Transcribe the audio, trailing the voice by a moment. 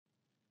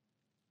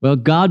Well,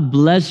 God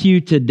bless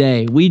you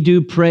today. We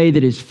do pray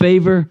that His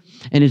favor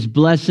and His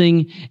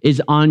blessing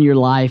is on your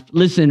life.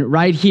 Listen,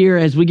 right here,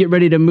 as we get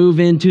ready to move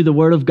into the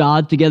Word of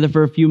God together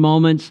for a few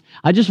moments,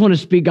 I just want to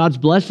speak God's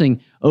blessing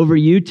over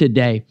you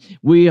today.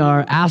 We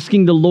are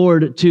asking the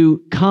Lord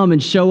to come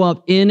and show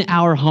up in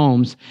our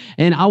homes.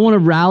 And I want to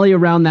rally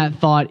around that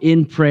thought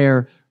in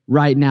prayer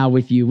right now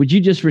with you. Would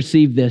you just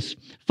receive this?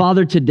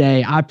 Father,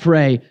 today I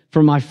pray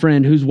for my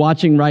friend who's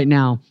watching right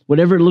now,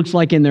 whatever it looks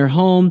like in their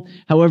home,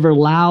 however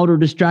loud or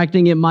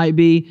distracting it might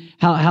be,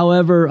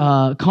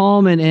 however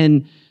calm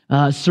and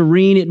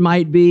serene it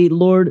might be.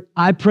 Lord,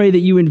 I pray that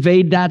you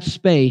invade that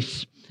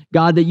space.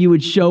 God, that you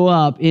would show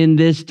up in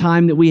this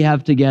time that we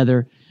have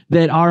together,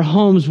 that our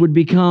homes would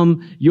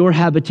become your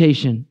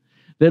habitation,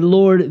 that,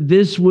 Lord,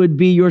 this would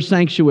be your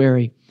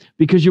sanctuary,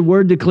 because your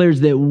word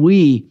declares that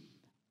we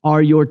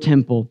are your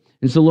temple.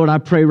 And so, Lord, I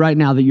pray right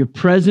now that your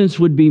presence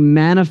would be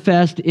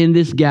manifest in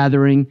this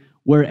gathering,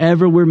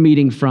 wherever we're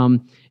meeting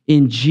from.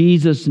 In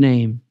Jesus'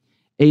 name,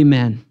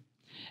 amen.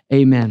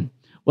 Amen.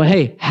 Well,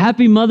 hey,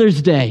 happy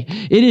Mother's Day.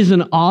 It is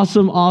an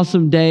awesome,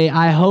 awesome day.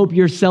 I hope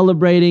you're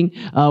celebrating,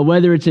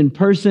 whether it's in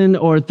person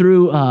or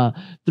through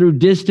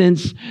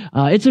distance.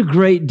 It's a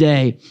great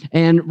day.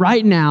 And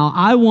right now,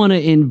 I want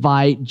to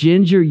invite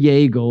Ginger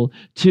Yeagle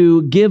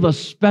to give a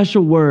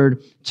special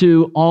word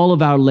to all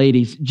of our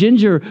ladies.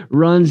 Ginger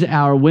runs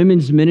our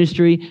women's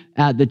ministry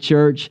at the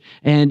church,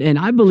 and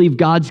I believe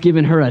God's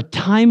given her a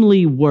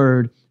timely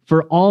word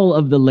for all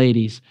of the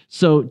ladies.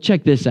 So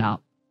check this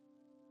out.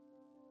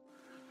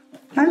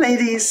 Hi,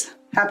 ladies.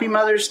 Happy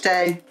Mother's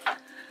Day.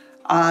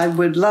 I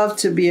would love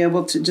to be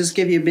able to just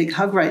give you a big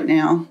hug right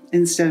now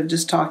instead of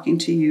just talking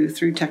to you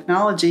through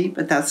technology,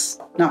 but that's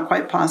not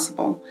quite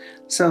possible.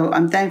 So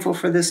I'm thankful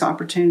for this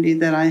opportunity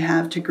that I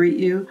have to greet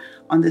you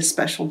on this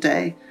special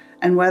day.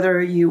 And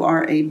whether you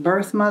are a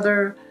birth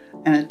mother,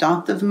 an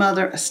adoptive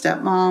mother, a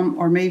stepmom,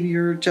 or maybe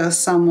you're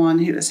just someone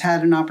who has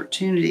had an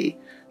opportunity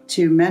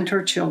to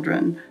mentor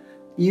children,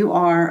 you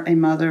are a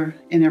mother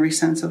in every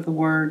sense of the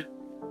word.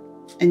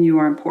 And you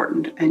are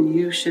important, and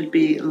you should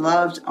be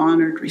loved,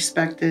 honored,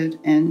 respected,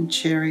 and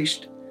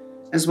cherished,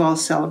 as well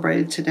as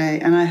celebrated today.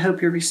 And I hope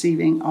you're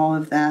receiving all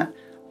of that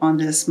on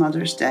this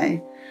Mother's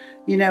Day.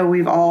 You know,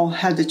 we've all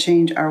had to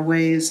change our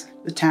ways.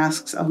 The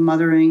tasks of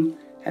mothering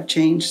have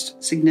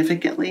changed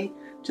significantly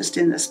just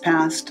in this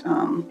past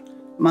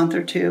month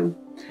or two.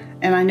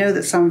 And I know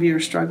that some of you are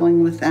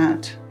struggling with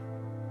that.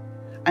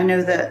 I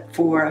know that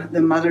for the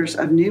mothers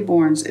of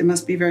newborns, it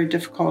must be very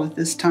difficult at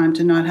this time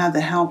to not have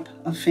the help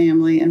of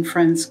family and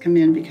friends come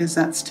in, because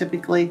that's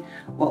typically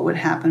what would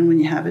happen when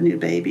you have a new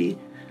baby.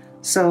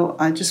 So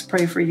I just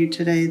pray for you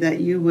today that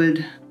you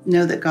would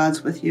know that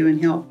God's with you and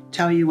He'll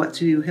tell you what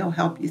to do. He'll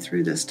help you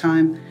through this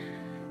time.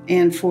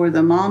 And for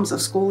the moms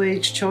of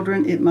school-age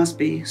children, it must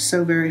be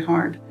so very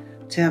hard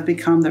to have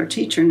become their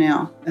teacher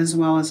now, as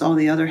well as all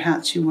the other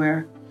hats you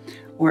wear.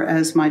 Or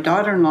as my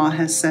daughter-in-law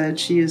has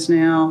said, she is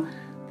now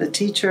the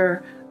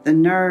teacher, the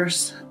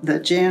nurse, the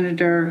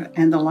janitor,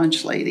 and the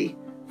lunch lady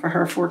for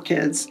her 4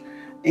 kids.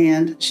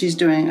 And she's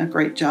doing a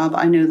great job.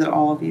 I know that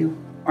all of you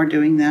are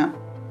doing that.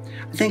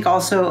 I think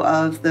also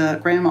of the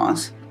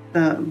grandmas,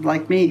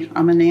 like me.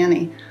 I'm a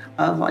nanny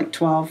of like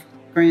 12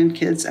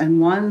 grandkids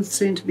and one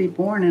soon to be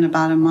born in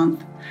about a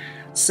month.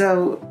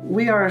 So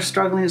we are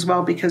struggling as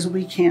well because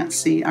we can't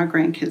see our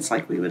grandkids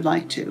like we would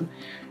like to.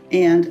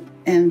 And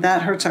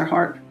that hurts our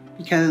heart,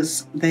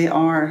 because they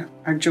are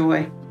our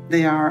joy.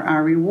 They are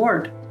our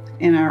reward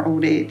in our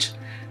old age.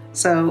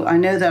 So I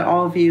know that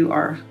all of you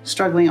are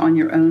struggling in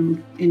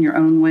your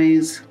own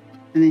ways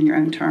and in your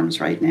own terms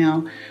right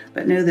now.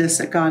 But know this,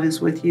 that God is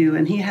with you,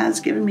 and He has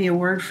given me a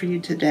word for you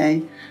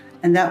today.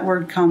 And that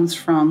word comes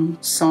from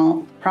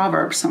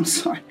Proverbs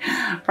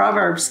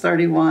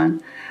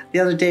 31. The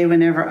other day,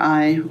 whenever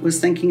I was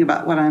thinking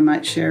about what I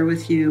might share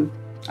with you,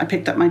 I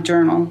picked up my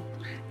journal.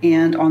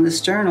 And on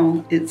this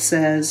journal, it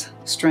says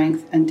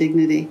strength and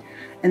dignity.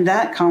 And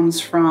that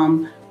comes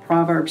from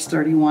Proverbs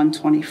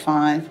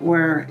 31:25,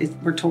 where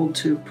we're told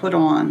to put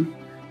on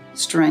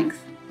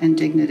strength and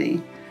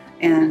dignity,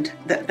 and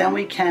that then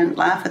we can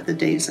laugh at the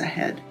days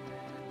ahead.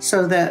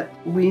 So that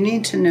we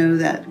need to know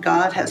that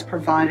God has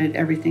provided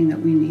everything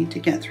that we need to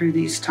get through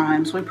these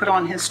times. We put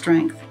on His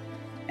strength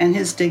and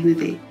His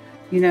dignity.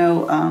 You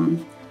know,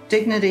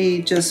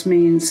 dignity just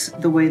means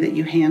the way that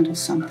you handle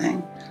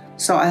something.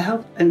 So I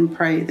hope and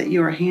pray that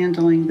you are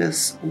handling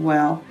this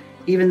well,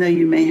 even though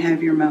you may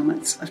have your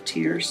moments of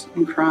tears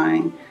and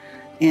crying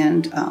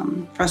and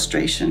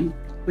frustration.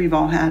 We've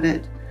all had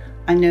it.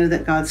 I know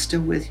that God's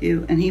still with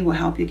you, and He will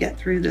help you get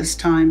through this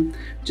time.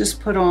 Just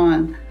put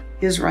on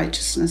His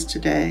righteousness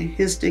today,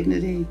 His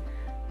dignity,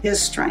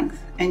 His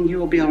strength, and you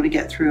will be able to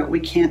get through it. We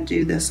can't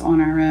do this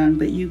on our own,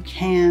 but you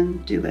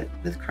can do it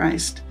with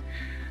Christ.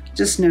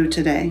 Just know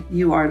today,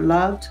 you are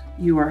loved,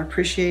 you are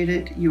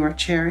appreciated, you are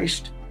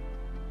cherished.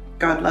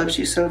 God loves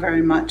you so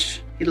very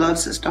much. He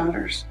loves His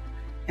daughters,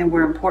 and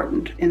we're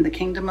important in the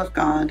kingdom of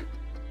God,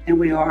 and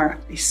we are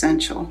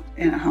essential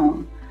in a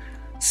home.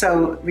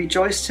 So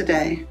rejoice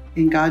today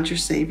in God your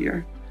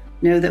Savior,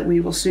 know that we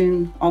will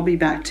soon all be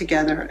back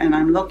together, and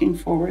I'm looking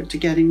forward to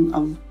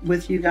getting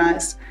with you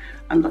guys.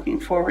 I'm looking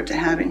forward to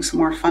having some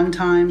more fun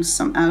times,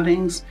 some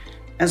outings,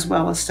 as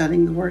well as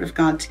studying the Word of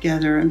God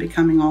together and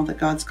becoming all that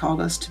God's called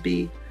us to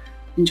be.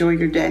 Enjoy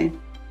your day.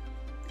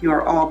 You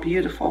are all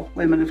beautiful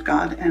women of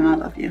God, and I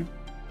love you.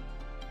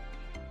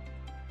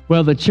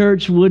 Well, the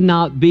church would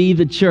not be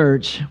the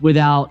church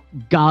without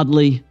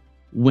godly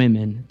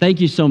women. Thank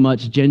you so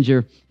much,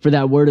 Ginger, for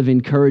that word of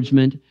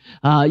encouragement.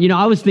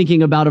 I was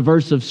thinking about a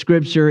verse of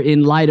scripture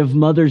in light of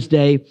Mother's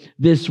Day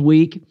this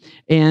week,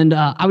 and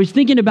I was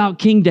thinking about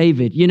King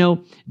David.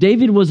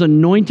 David was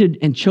anointed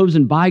and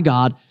chosen by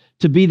God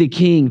to be the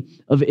king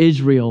of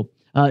Israel.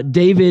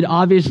 David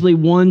obviously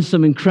won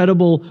some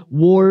incredible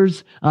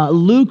wars.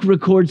 Luke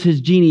records his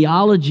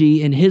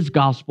genealogy in his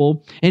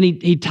gospel, and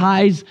he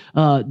ties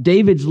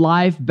David's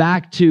life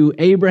back to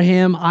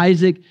Abraham,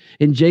 Isaac,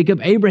 and Jacob.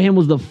 Abraham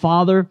was the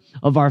father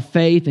of our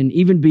faith, and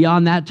even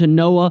beyond that to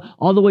Noah,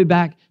 all the way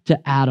back to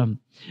Adam.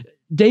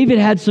 David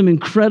had some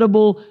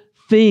incredible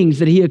things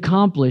that he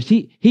accomplished.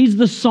 He's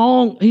the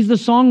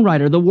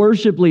songwriter, the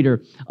worship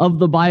leader of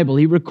the Bible.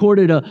 He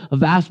recorded a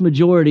vast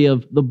majority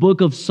of the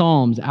book of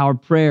Psalms, our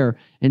prayer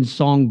and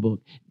songbook.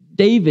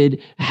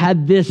 David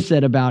had this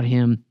said about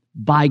him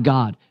by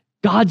God.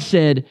 God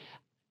said,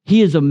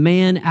 he is a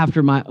man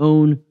after my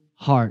own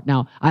heart.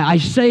 Now, I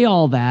say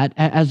all that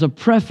as a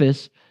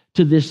preface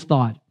to this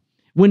thought.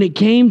 When it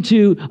came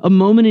to a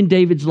moment in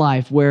David's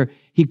life where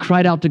he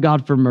cried out to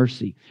God for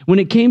mercy, when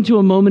it came to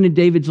a moment in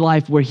David's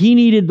life where he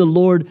needed the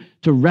Lord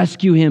to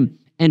rescue him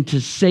and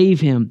to save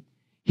him,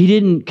 he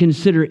didn't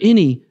consider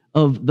any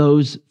of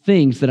those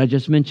things that I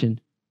just mentioned.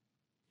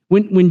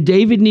 When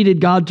David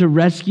needed God to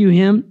rescue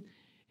him,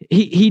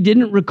 he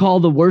didn't recall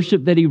the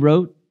worship that he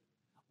wrote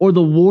or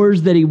the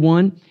wars that he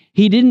won.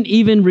 He didn't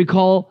even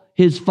recall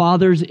his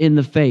fathers in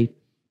the faith.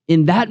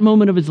 In that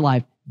moment of his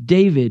life,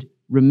 David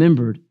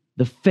remembered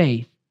the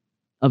faith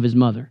of his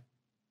mother.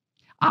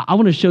 I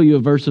want to show you a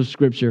verse of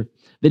scripture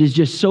that is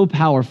just so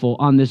powerful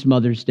on this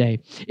Mother's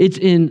Day. It's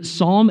in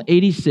Psalm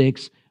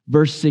 86,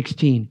 verse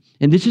 16.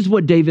 And this is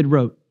what David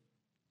wrote.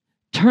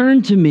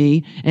 Turn to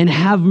me and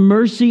have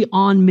mercy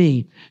on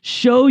me.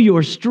 Show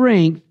your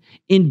strength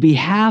in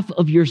behalf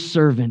of your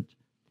servant.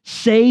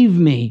 Save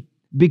me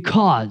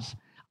because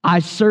I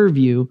serve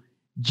you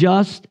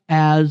just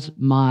as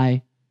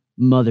my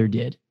mother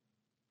did.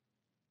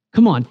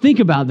 Come on, think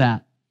about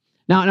that.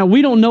 Now,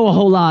 we don't know a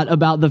whole lot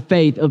about the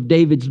faith of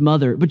David's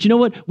mother, but you know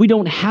what? We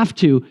don't have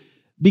to,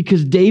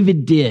 because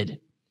David did.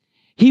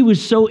 He was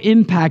so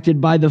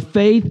impacted by the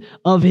faith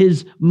of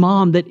his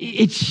mom that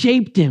it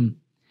shaped him.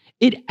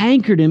 It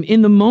anchored him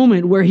in the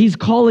moment where he's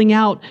calling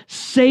out,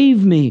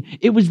 save me.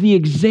 It was the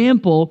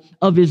example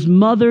of his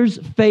mother's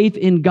faith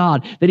in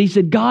God, that he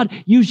said, God,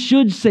 you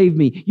should save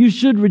me. You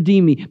should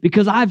redeem me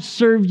because I've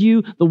served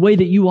you the way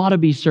that you ought to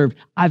be served.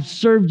 I've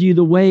served you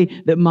the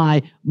way that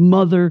my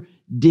mother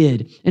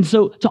did. And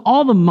so to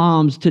all the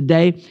moms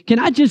today, can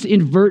I just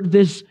invert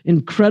this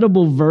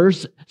incredible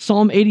verse,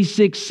 Psalm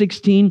 86,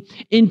 16,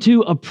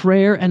 into a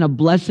prayer and a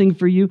blessing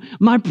for you?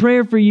 My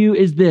prayer for you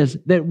is this,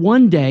 that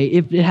one day,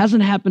 if it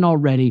hasn't happened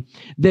already,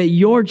 that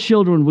your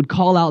children would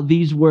call out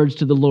these words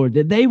to the Lord,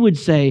 that they would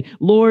say,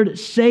 Lord,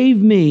 save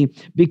me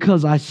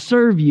because I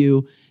serve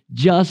you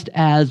just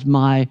as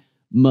my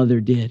mother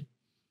did.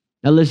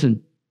 Now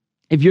listen,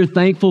 if you're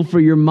thankful for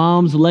your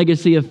mom's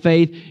legacy of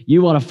faith,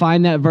 you ought to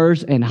find that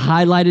verse and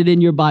highlight it in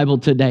your Bible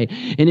today.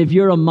 And if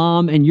you're a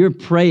mom and you're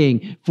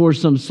praying for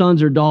some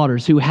sons or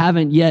daughters who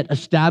haven't yet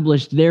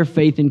established their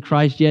faith in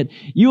Christ yet,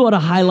 you ought to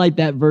highlight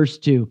that verse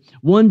too.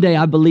 One day,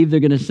 I believe they're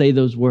going to say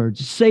those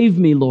words, save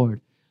me, Lord,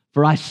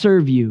 for I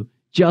serve you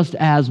just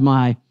as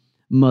my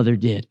mother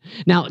did.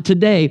 Now,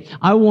 today,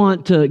 I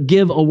want to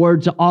give a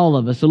word to all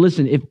of us. So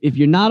listen, if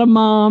you're not a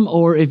mom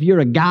or if you're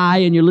a guy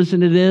and you're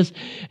listening to this,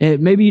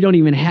 maybe you don't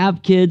even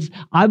have kids,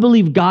 I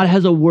believe God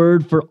has a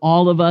word for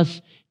all of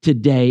us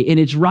today. And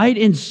it's right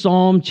in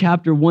Psalm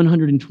chapter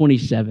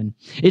 127.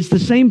 It's the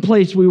same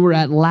place we were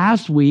at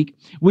last week.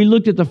 We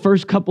looked at the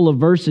first couple of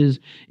verses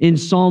in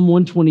Psalm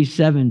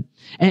 127.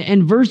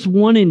 And verse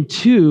 1 and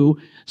 2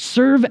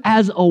 serve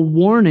as a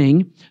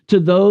warning to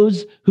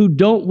those who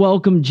don't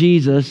welcome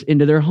Jesus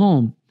into their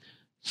home.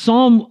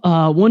 Psalm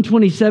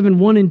 127,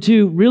 1 and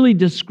 2 really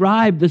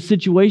describe the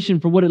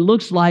situation for what it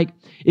looks like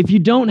if you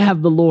don't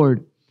have the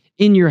Lord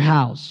in your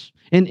house.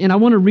 And I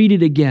want to read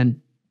it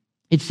again.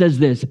 It says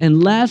this,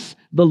 unless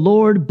the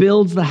Lord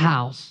builds the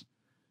house,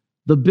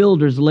 the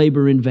builders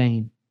labor in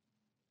vain.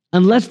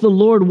 Unless the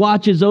Lord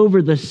watches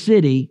over the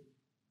city,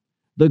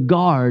 the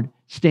guard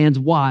stands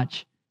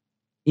watch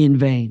in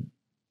vain.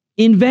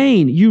 In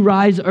vain you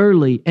rise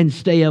early and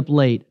stay up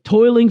late,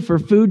 toiling for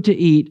food to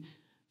eat,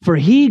 for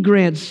he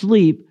grants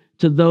sleep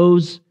to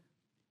those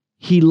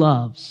he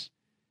loves.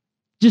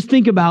 Just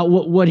think about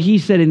what he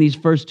said in these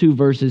first two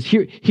verses.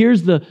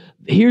 Here's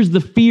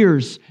the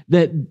fears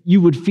that you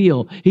would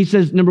feel. He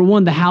says, number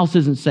one, the house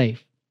isn't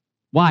safe.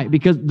 Why?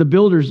 Because the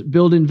builders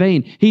build in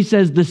vain. He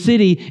says the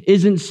city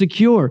isn't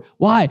secure.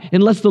 Why?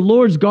 Unless the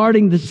Lord's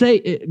guarding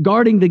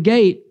the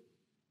gate,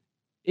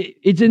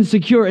 It's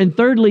insecure. And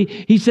thirdly,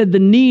 he said the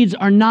needs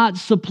are not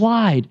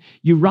supplied.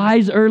 You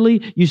rise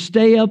early, you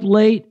stay up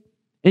late,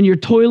 and you're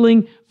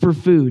toiling for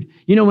food.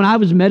 You know, when I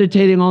was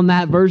meditating on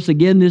that verse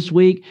again this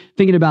week,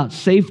 thinking about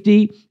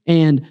safety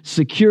and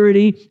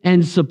security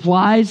and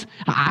supplies,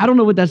 I don't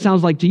know what that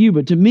sounds like to you,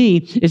 but to me,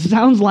 it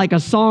sounds like a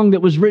song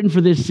that was written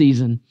for this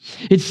season.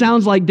 It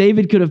sounds like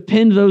David could have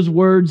penned those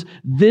words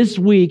this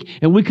week,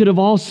 and we could have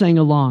all sang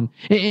along.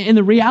 And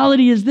the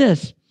reality is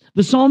this: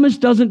 the psalmist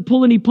doesn't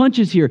pull any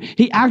punches here.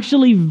 He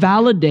actually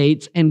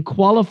validates and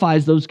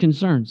qualifies those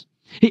concerns.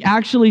 He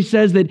actually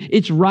says that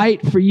it's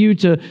right for you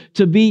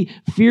to be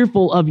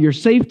fearful of your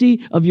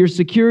safety, of your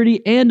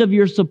security, and of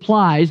your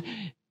supplies.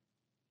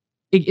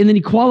 And then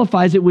he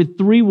qualifies it with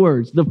 3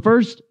 words. The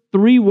first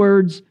 3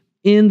 words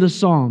in the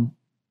psalm.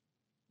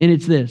 And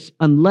it's this: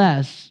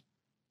 unless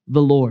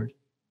the Lord.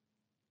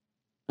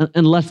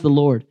 Unless the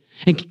Lord.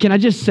 And can I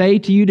just say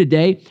to you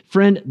today,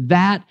 friend,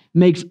 that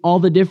makes all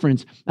the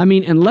difference. I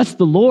mean, unless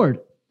the Lord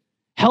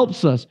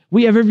helps us,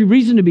 we have every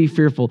reason to be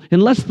fearful.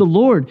 Unless the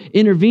Lord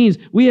intervenes,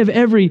 we have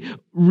every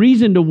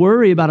reason to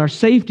worry about our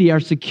safety, our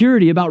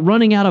security, about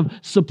running out of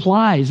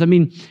supplies. I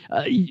mean,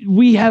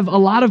 we have a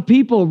lot of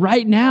people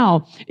right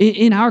now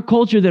in our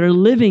culture that are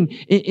living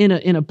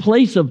in a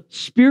place of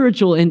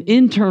spiritual and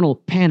internal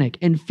panic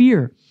and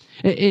fear.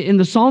 And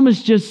the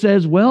psalmist just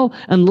says, well,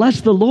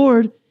 unless the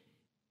Lord,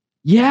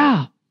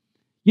 yeah.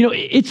 You know,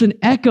 it's an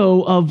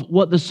echo of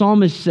what the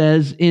psalmist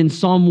says in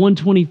Psalm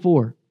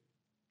 124.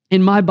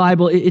 In my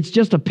Bible, it's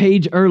just a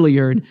page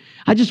earlier. And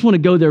I just want to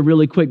go there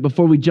really quick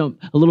before we jump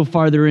a little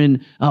farther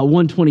in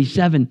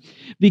 127.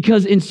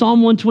 Because in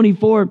Psalm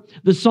 124,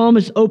 the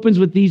psalmist opens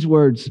with these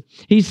words.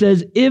 He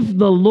says, if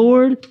the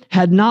Lord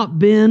had not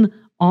been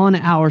on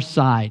our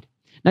side.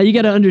 Now, you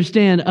got to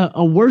understand,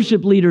 a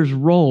worship leader's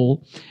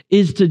role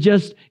is to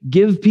just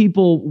give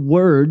people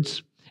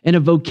words and a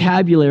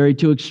vocabulary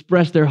to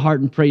express their heart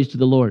and praise to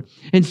the Lord.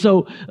 And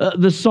so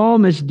the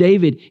psalmist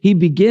David, he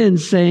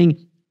begins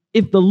saying,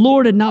 if the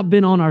Lord had not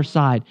been on our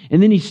side.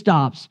 And then he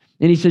stops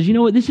and he says, you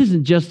know what? This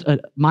isn't just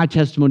my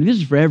testimony. This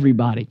is for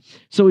everybody.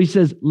 So he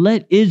says,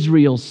 let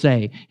Israel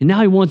say. And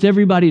now he wants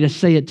everybody to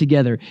say it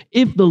together.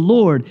 If the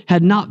Lord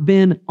had not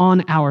been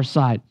on our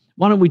side.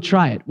 Why don't we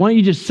try it? Why don't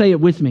you just say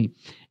it with me?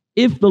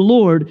 If the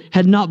Lord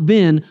had not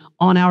been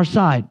on our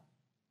side.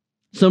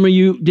 Some of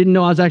you didn't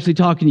know I was actually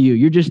talking to you.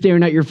 You're just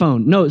staring at your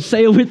phone. No,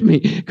 say it with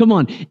me. Come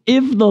on.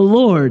 If the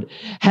Lord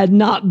had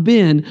not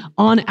been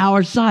on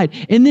our side.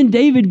 And then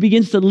David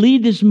begins to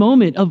lead this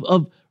moment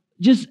of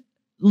just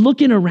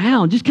looking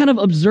around, just kind of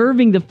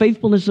observing the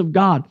faithfulness of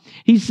God.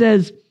 He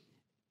says,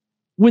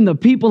 when the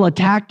people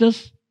attacked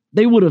us,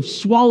 they would have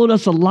swallowed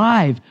us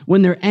alive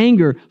when their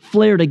anger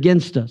flared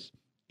against us,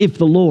 if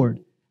the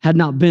Lord had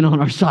not been on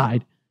our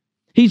side.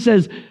 He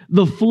says,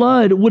 the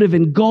flood would have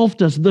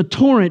engulfed us. The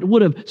torrent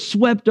would have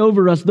swept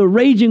over us. The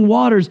raging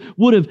waters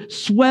would have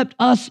swept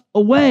us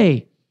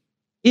away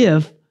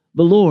if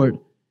the Lord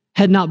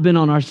had not been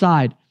on our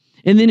side.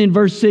 And then in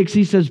verse 6,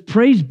 he says,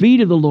 praise be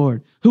to the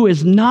Lord, who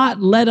has not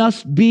let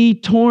us be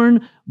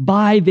torn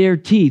by their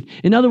teeth.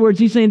 In other words,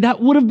 he's saying that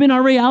would have been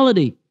our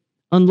reality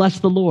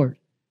unless the Lord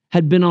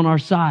had been on our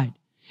side.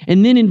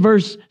 And then in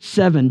verse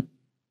 7,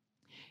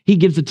 he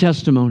gives a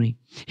testimony.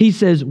 He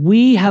says,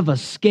 we have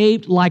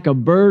escaped like a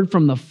bird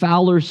from the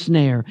fowler's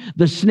snare.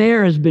 The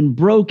snare has been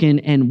broken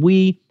and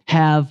we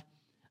have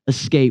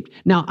escaped.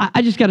 Now,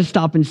 I just got to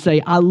stop and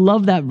say, I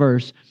love that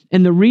verse.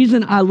 And the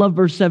reason I love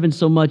verse 7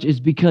 so much is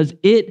because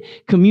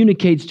it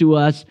communicates to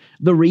us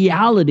the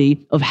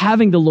reality of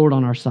having the Lord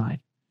on our side.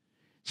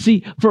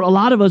 See, for a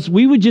lot of us,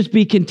 we would just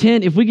be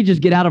content if we could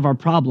just get out of our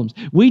problems.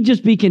 We'd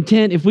just be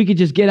content if we could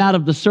just get out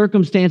of the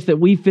circumstance that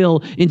we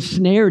feel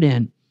ensnared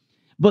in.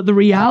 But the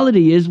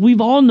reality is we've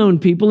all known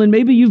people, and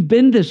maybe you've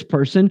been this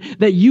person,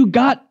 that you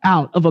got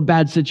out of a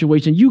bad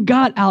situation. You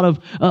got out of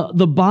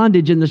the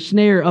bondage and the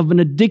snare of an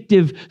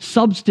addictive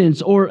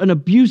substance or an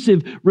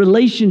abusive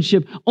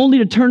relationship, only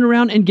to turn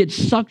around and get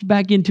sucked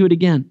back into it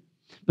again.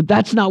 But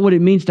that's not what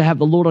it means to have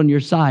the Lord on your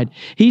side.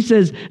 He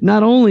says,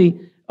 not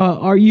only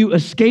are you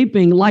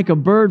escaping like a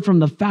bird from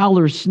the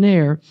fowler's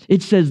snare,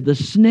 it says the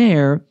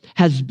snare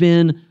has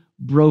been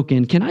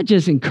broken. Can I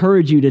just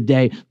encourage you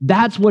today?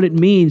 That's what it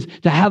means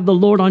to have the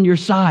Lord on your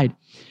side.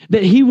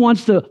 That he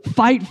wants to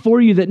fight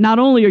for you, that not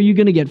only are you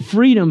going to get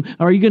freedom,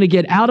 or are you going to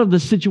get out of the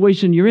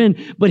situation you're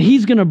in, but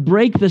he's going to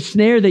break the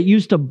snare that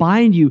used to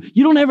bind you.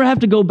 You don't ever have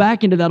to go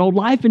back into that old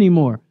life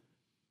anymore.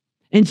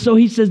 And so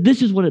he says,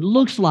 this is what it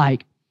looks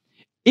like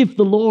if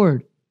the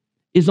Lord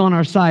is on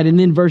our side. And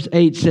then verse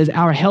 8 says,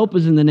 our help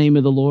is in the name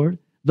of the Lord,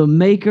 the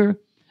maker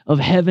of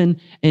heaven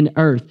and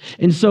earth.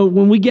 And so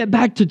when we get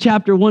back to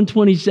chapter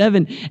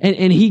 127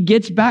 and he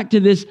gets back to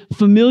this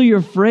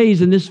familiar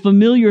phrase and this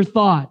familiar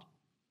thought,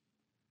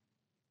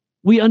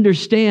 we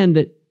understand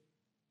that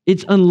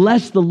it's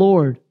unless the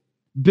Lord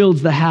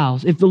builds the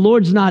house. If the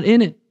Lord's not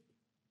in it,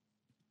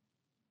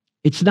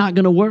 it's not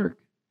going to work.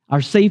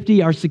 Our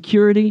safety, our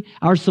security,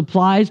 our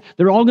supplies,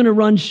 they're all going to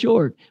run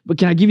short. But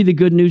can I give you the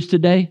good news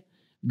today?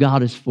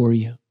 God is for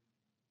you.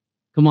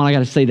 Come on, I got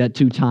to say that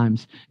 2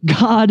 times.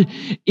 God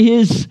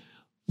is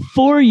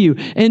for you.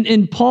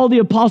 And Paul the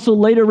Apostle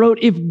later wrote,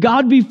 if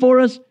God be for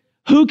us,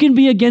 who can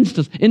be against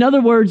us? In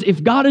other words,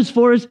 if God is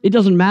for us, it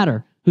doesn't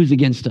matter who's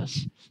against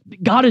us.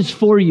 God is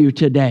for you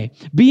today.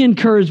 Be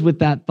encouraged with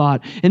that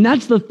thought. And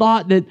that's the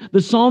thought that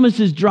the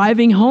psalmist is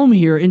driving home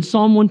here in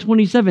Psalm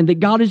 127, that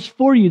God is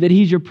for you, that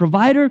he's your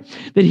provider,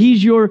 that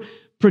he's your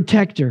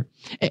protector.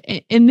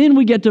 And then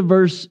we get to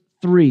verse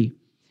 3,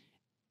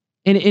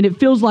 and it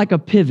feels like a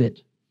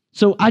pivot.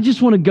 So I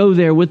just want to go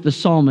there with the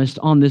psalmist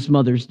on this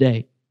Mother's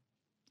Day.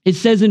 It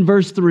says in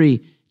verse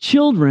 3,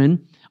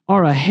 children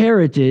are a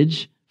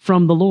heritage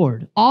from the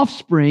Lord,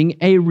 offspring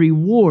a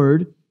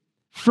reward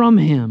from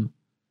him.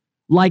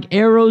 Like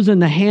arrows in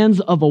the hands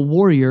of a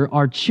warrior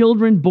are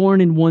children born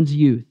in one's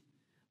youth.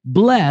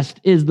 Blessed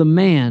is the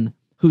man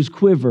whose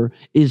quiver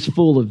is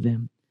full of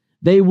them.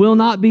 They will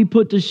not be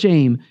put to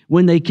shame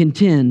when they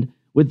contend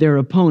with their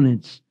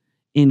opponents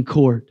in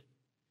court.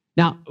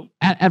 Now,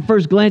 at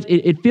first glance,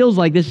 it feels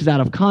like this is out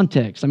of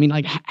context. I mean,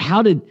 like,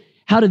 how did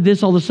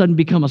this all of a sudden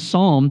become a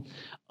psalm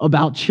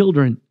about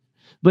children?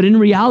 But in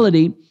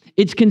reality,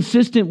 it's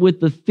consistent with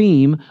the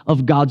theme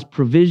of God's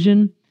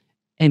provision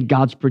and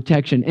God's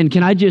protection. And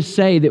can I just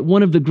say that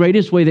one of the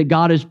greatest way that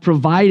God has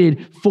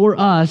provided for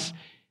us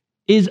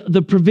is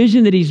the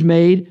provision that he's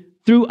made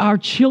through our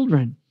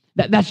children.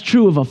 That's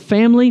true of a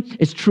family.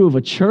 It's true of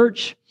a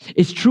church.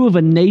 It's true of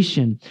a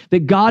nation,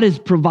 that God has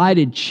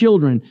provided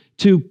children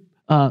to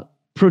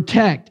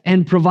protect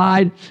and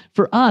provide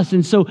for us.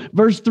 And so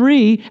verse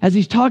 3, as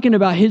he's talking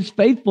about his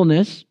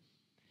faithfulness,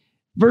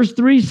 verse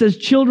 3 says,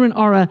 children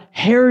are a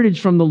heritage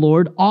from the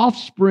Lord,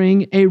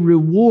 offspring a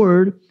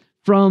reward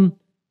from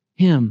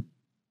him.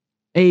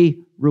 A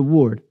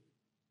reward.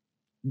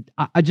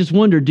 I just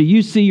wonder, do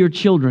you see your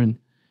children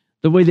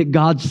the way that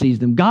God sees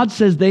them? God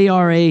says they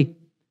are a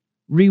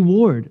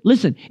reward.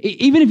 Listen,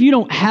 even if you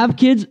don't have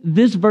kids,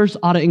 this verse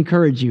ought to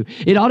encourage you.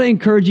 It ought to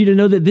encourage you to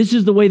know that this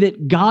is the way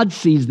that God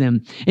sees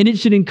them. And it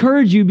should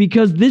encourage you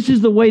because this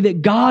is the way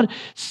that God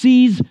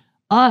sees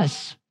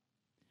us.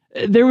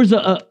 There was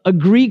a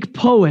Greek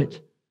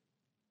poet,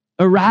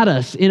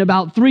 Aratus, in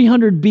about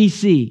 300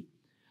 BC,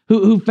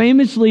 who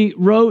famously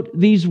wrote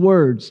these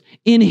words,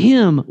 "In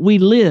him we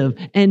live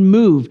and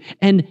move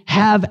and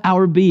have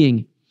our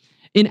being."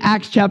 In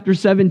Acts chapter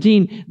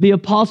 17, the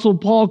Apostle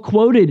Paul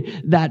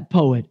quoted that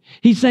poet.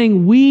 He's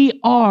saying, we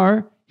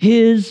are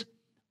his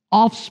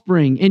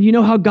offspring. And you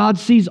know how God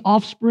sees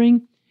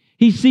offspring?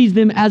 He sees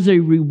them as a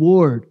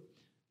reward.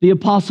 The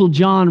Apostle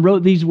John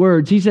wrote these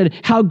words. He said,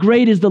 how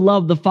great is the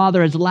love the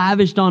Father has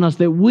lavished on us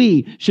that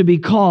we should be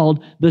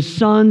called the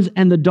sons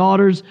and the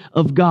daughters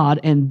of God.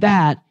 And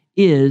that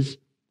is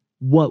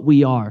what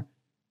we are.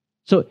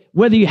 So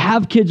whether you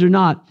have kids or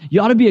not,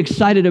 you ought to be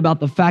excited about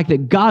the fact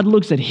that God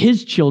looks at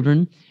his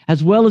children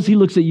as well as he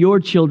looks at your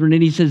children,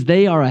 and he says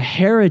they are a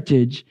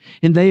heritage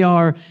and they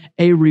are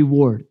a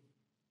reward.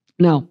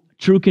 Now,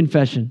 true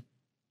confession,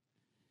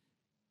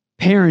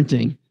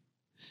 parenting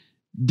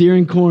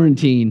during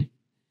quarantine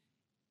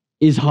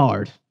is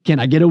hard. Can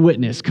I get a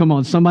witness? Come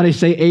on, somebody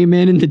say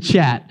amen in the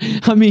chat.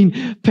 I mean,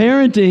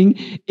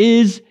 parenting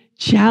is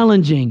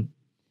challenging.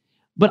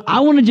 But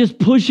I want to just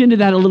push into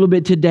that a little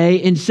bit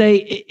today and say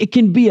it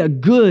can be a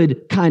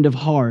good kind of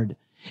hard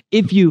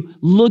if you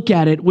look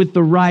at it with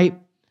the right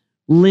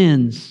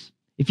lens,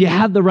 if you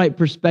have the right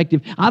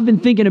perspective. I've been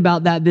thinking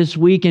about that this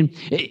week, and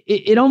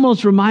it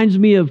almost reminds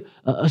me of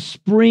a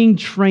spring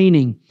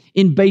training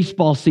in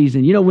baseball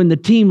season. You know, when the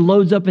team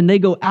loads up and they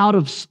go out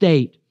of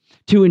state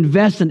to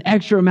invest an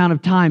extra amount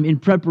of time in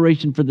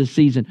preparation for the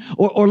season.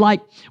 Or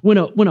like when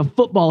a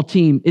football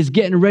team is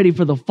getting ready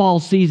for the fall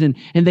season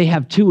and they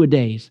have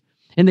two-a-days.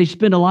 And they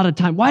spend a lot of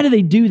time. Why do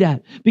they do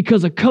that?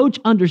 Because a coach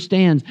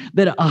understands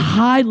that a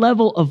high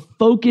level of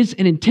focus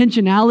and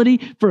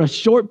intentionality for a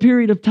short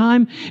period of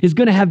time is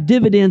going to have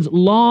dividends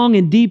long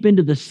and deep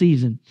into the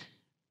season.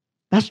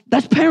 That's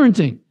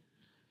parenting.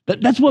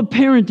 That's what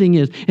parenting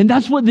is. And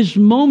that's what this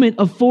moment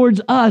affords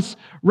us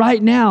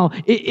right now,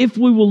 if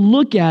we will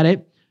look at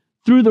it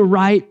through the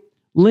right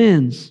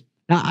lens.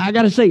 Now, I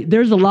got to say,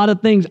 there's a lot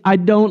of things I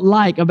don't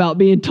like about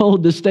being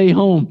told to stay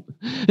home.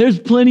 There's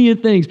plenty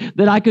of things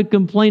that I could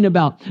complain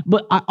about.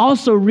 But I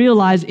also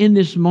realize in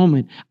this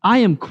moment, I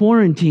am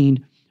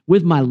quarantined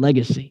with my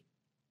legacy.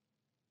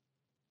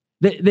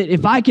 That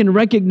if I can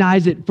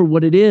recognize it for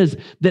what it is,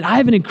 that I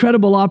have an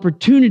incredible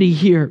opportunity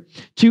here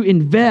to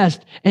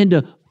invest and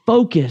to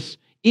focus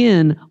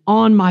in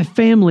on my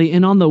family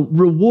and on the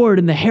reward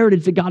and the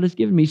heritage that God has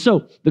given me.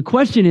 So the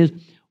question is,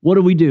 what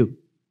do we do?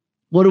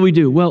 What do we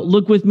do? Well,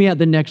 look with me at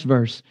the next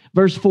verse.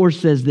 Verse 4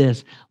 says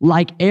this,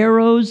 like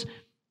arrows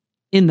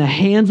in the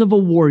hands of a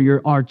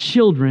warrior are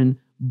children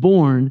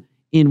born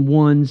in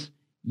one's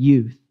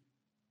youth.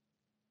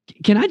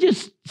 Can I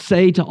just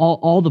say to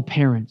all the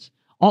parents,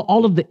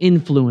 all of the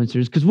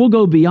influencers, because we'll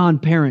go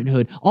beyond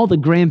parenthood, all the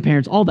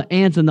grandparents, all the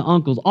aunts and the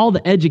uncles, all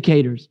the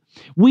educators,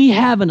 we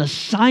have an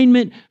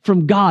assignment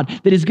from God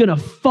that is going to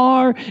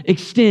far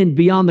extend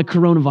beyond the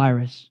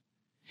coronavirus.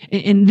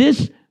 And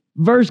this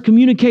verse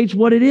communicates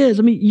what it is.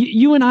 I mean,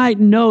 you and I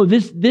know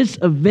this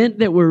event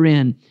that we're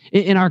in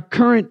our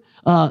current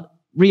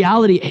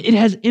reality, it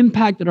has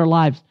impacted our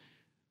lives,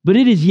 but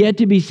it is yet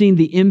to be seen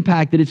the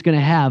impact that it's going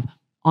to have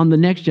on the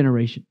next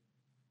generation.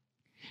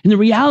 And the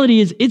reality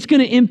is it's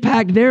going to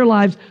impact their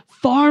lives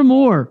far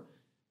more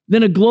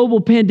than a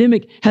global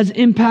pandemic has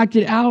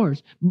impacted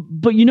ours.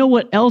 But you know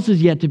what else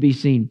is yet to be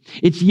seen?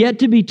 It's yet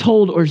to be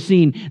told or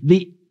seen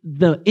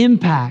the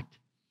impact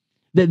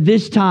that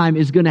this time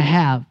is going to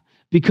have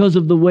because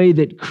of the way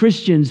that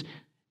Christians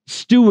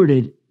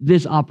stewarded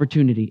this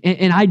opportunity.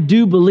 And I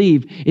do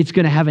believe it's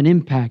going to have an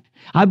impact.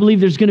 I believe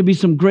there's going to be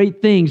some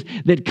great things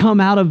that come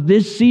out of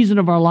this season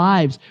of our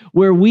lives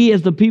where we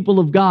as the people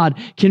of God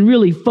can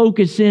really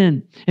focus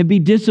in and be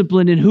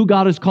disciplined in who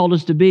God has called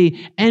us to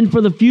be and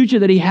for the future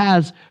that He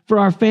has for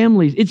our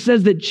families. It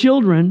says that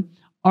children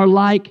are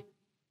like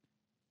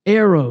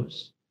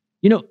arrows.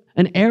 You know,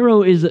 an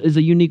arrow is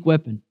a unique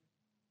weapon.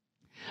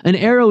 An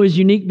arrow is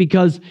unique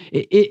because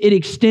it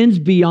extends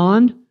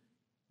beyond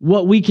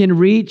what we can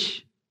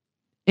reach,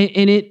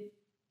 and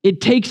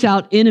it takes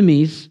out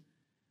enemies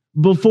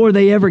before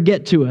they ever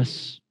get to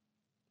us.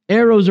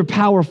 Arrows are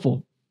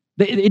powerful.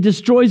 It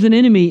destroys an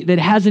enemy that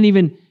hasn't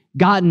even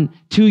gotten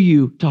to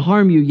you to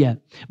harm you yet.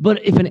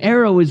 But if an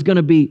arrow is going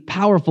to be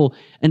powerful,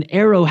 an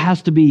arrow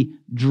has to be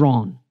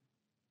drawn.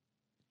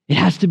 It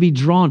has to be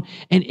drawn.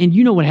 And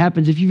you know what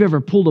happens if you've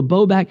ever pulled a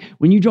bow back?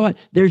 When you draw it,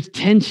 there's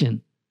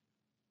tension.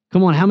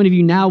 Come on, how many of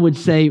you now would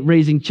say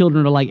raising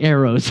children are like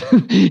arrows?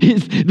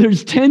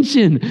 There's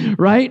tension,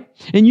 right?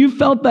 And you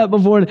felt that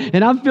before,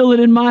 and I feel it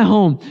in my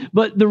home.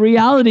 But the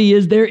reality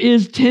is there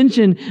is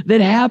tension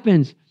that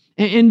happens.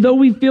 And though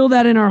we feel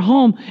that in our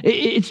home,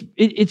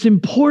 it's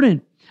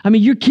important. I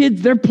mean, your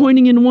kids, they're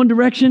pointing in one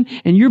direction,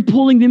 and you're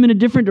pulling them in a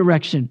different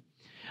direction.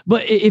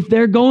 But if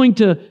they're going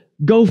to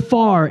go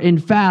far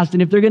and fast,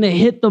 and if they're going to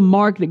hit the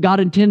mark that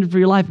God intended for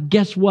your life,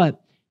 guess what?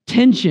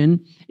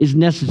 Tension is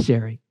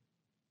necessary.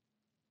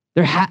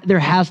 There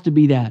has to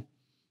be that.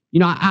 You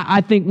know,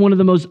 I think one of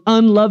the most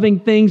unloving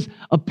things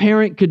a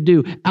parent could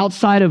do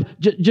outside of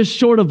just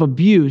short of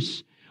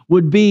abuse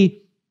would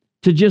be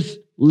to just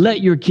let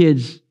your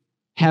kids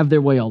have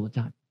their way all the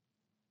time.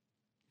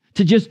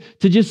 To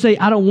just say,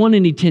 I don't want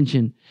any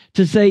tension.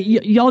 To say,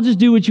 y'all just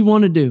do what you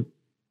want to do.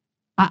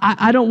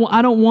 I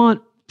don't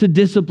want to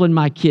discipline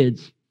my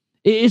kids.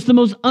 It's the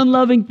most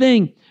unloving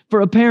thing for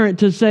a parent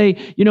to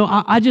say, you know,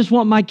 I just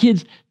want my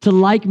kids to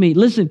like me.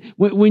 Listen,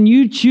 when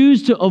you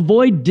choose to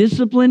avoid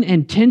discipline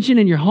and tension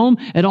in your home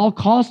at all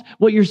costs,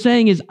 what you're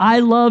saying is, I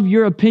love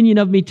your opinion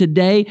of me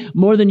today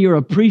more than your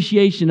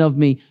appreciation of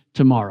me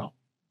tomorrow.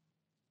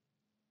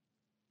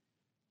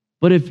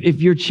 But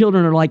if your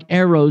children are like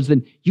arrows,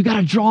 then you got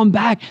to draw them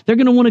back. They're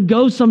going to want to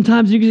go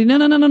sometimes. You can say,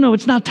 no,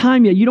 it's not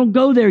time yet. You don't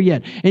go there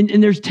yet.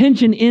 And there's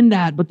tension in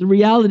that. But the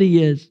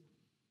reality is,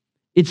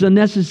 it's a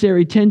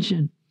necessary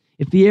tension.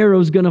 If the arrow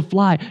is going to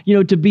fly, you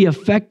know, to be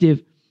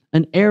effective,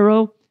 an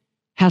arrow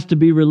has to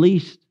be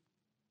released.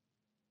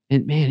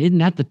 And man, isn't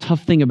that the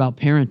tough thing about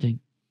parenting?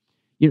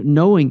 You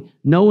know,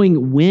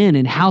 knowing when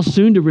and how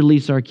soon to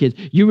release our kids.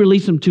 You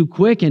release them too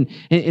quick and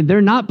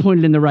they're not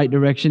pointed in the right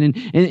direction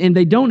and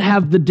they don't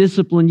have the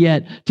discipline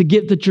yet to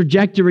get the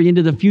trajectory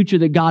into the future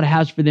that God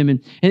has for them.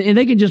 And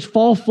they can just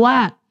fall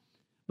flat.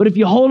 But if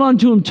you hold on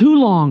to them too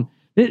long,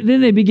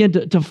 then they begin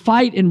to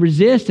fight and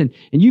resist, and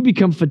you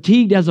become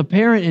fatigued as a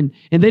parent,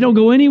 and they don't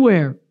go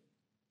anywhere.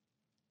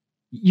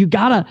 You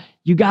gotta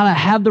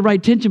have the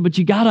right tension, but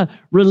you gotta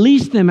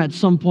release them at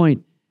some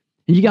point,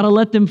 and you gotta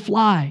let them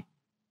fly.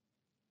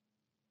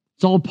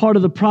 It's all part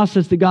of the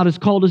process that God has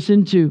called us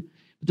into.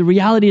 But the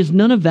reality is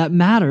none of that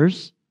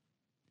matters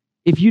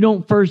if you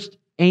don't first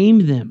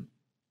aim them.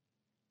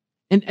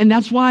 And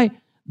that's why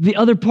the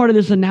other part of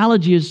this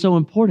analogy is so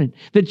important.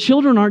 That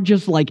children aren't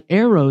just like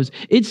arrows.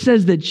 It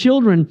says that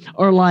children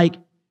are like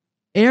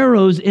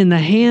arrows in the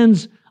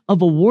hands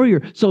of a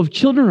warrior. So if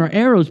children are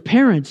arrows,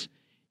 parents,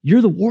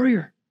 you're the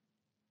warrior.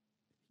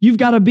 You've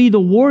got to be the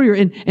warrior.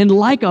 And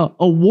like a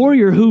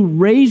warrior who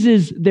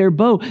raises their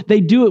bow,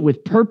 they do it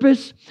with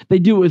purpose. They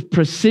do it with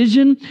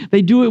precision.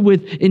 They do it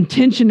with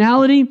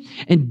intentionality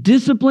and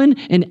discipline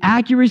and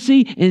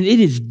accuracy. And it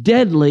is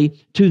deadly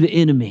to the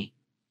enemy.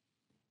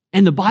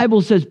 And the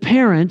Bible says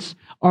parents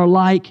are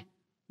like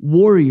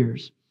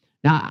warriors.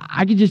 Now,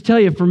 I can just tell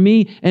you, for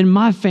me and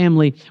my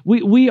family,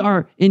 we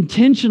are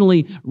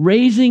intentionally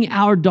raising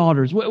our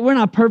daughters. We're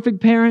not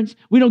perfect parents.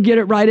 We don't get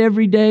it right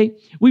every day.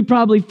 We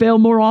probably fail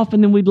more often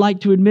than we'd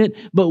like to admit,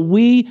 but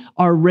we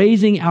are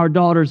raising our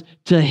daughters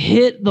to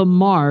hit the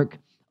mark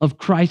of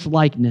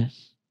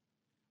Christ-likeness.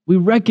 We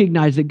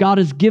recognize that God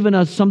has given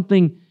us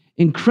something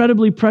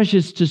incredibly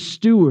precious to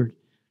steward.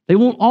 They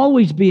won't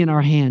always be in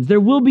our hands. There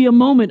will be a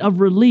moment of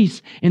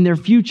release in their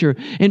future.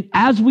 And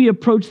as we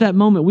approach that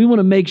moment, we want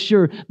to make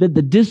sure that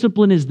the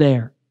discipline is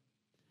there,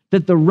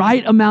 that the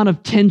right amount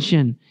of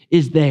tension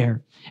is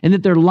there, and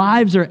that their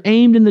lives are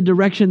aimed in the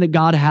direction that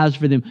God has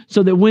for them,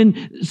 so that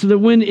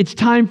when it's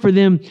time for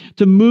them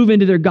to move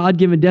into their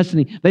God-given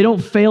destiny, they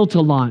don't fail to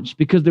launch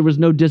because there was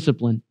no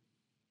discipline.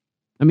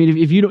 I mean,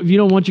 if you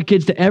don't want your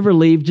kids to ever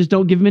leave, just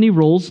don't give them any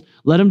rules.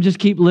 Let them just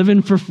keep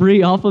living for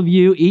free off of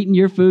you, eating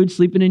your food,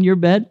 sleeping in your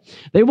bed.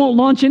 They won't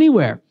launch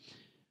anywhere.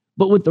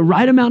 But with the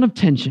right amount of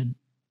tension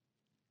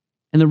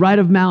and the right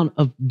amount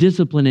of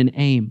discipline and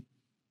aim,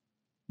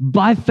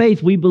 by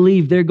faith, we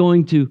believe they're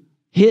going to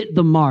hit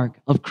the mark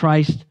of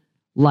Christ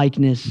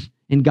likeness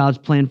in God's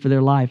plan for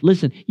their life.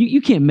 Listen,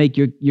 you can't make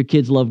your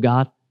kids love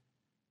God.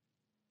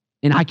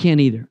 And I can't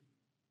either.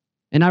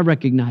 And I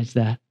recognize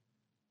that.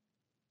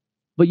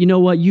 But you know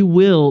what? You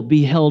will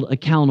be held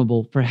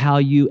accountable for how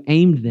you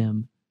aimed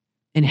them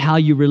and how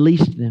you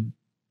released them.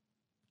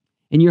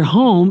 And your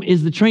home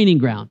is the training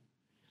ground.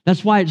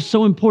 That's why it's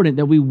so important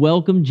that we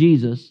welcome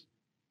Jesus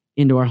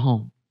into our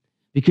home,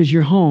 because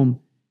your home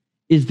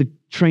is the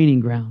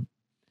training ground.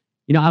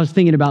 You know, I was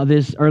thinking about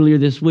this earlier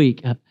this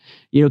week.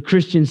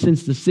 Christians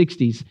since the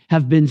 60s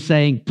have been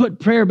saying, put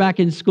prayer back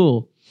in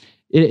school.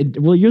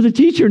 Well, you're the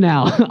teacher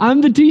now.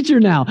 I'm the teacher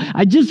now.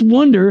 I just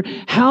wonder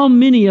how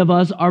many of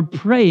us are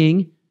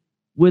praying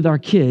with our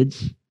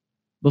kids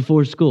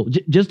before school.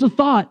 Just a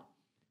thought.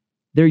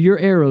 They're your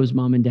arrows,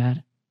 Mom and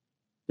Dad.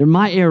 They're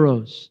my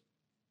arrows.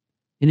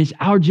 And it's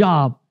our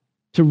job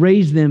to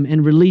raise them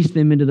and release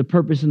them into the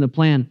purpose and the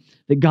plan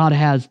that God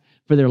has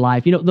for their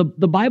life. You know,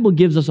 the Bible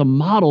gives us a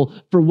model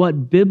for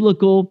what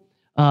biblical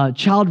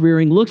child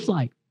rearing looks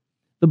like.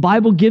 The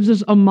Bible gives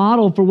us a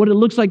model for what it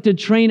looks like to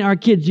train our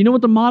kids. You know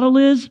what the model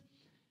is?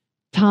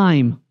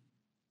 Time.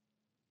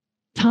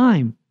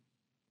 Time.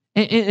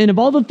 And of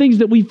all the things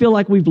that we feel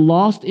like we've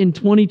lost in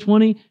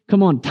 2020,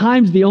 come on,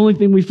 time's the only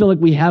thing we feel like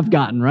we have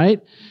gotten,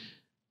 right?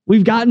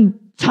 We've gotten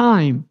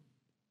time.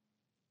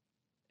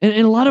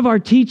 And a lot of our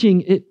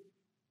teaching,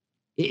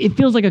 it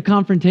feels like a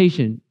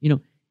confrontation. You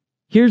know,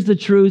 here's the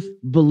truth,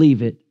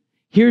 believe it.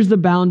 Here's the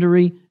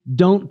boundary,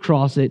 don't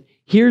cross it.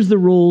 Here's the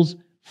rules,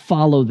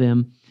 follow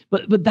them.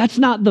 But that's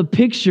not the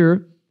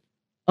picture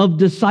of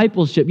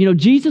discipleship. You know,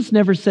 Jesus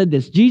never said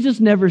this.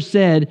 Jesus never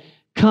said,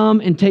 come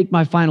and take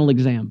my final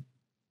exam.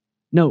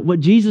 No,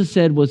 what Jesus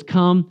said was,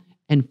 come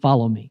and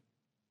follow me.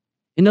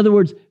 In other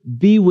words,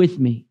 be with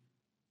me.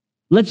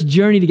 Let's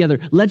journey together.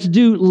 Let's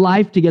do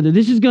life together.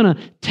 This is going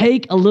to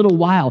take a little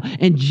while.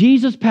 And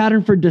Jesus'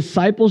 pattern for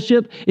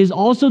discipleship is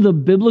also the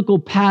biblical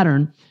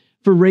pattern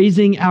for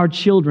raising our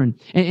children.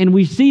 And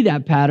we see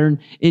that pattern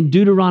in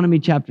Deuteronomy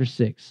chapter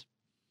 6.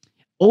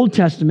 Old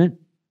Testament,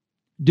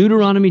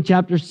 Deuteronomy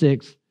chapter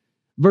 6,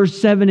 verse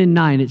 7 and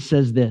 9, it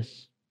says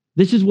this.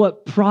 This is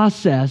what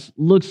process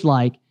looks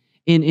like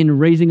in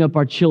raising up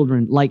our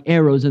children like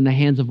arrows in the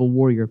hands of a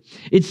warrior.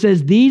 It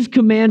says, these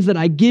commands that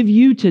I give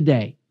you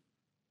today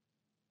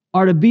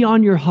are to be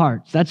on your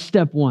hearts. That's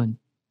step one.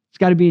 It's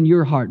got to be in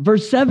your heart.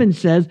 Verse 7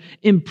 says,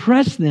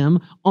 impress them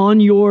on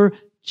your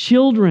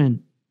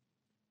children.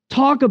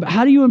 Talk about,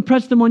 how do you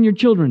impress them on your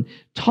children?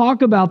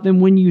 Talk about them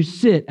when you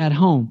sit at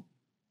home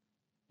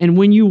and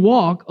when you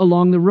walk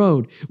along the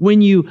road,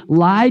 when you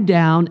lie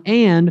down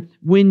and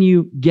when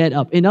you get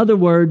up. In other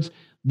words,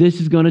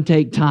 this is going to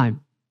take time.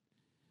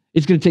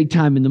 It's going to take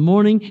time in the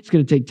morning. It's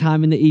going to take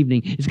time in the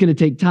evening. It's going to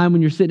take time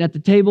when you're sitting at the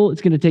table.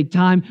 It's going to take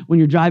time when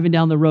you're driving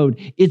down the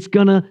road. It's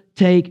going to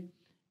take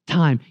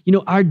time. You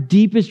know, our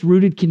deepest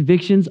rooted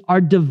convictions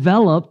are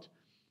developed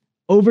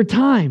over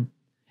time.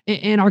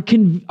 And our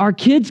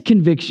kids'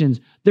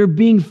 convictions, they're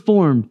being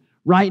formed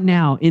right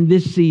now in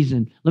this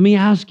season. Let me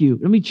ask you,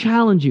 let me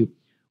challenge you.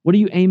 What are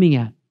you aiming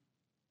at?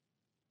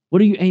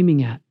 What are you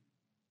aiming at?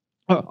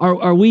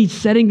 Are we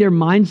setting their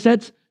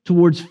mindsets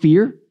towards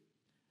fear,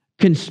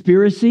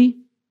 conspiracy,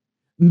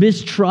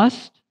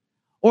 mistrust?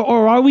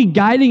 Or are we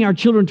guiding our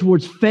children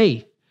towards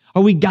faith?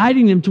 Are we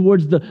guiding them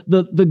towards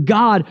the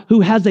God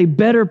who has a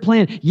better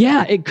plan?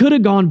 Yeah, it could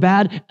have gone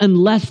bad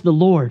unless the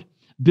Lord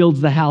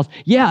builds the house.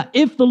 Yeah,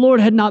 if the Lord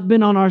had not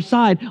been on our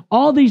side,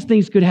 all these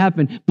things could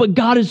happen. But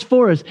God is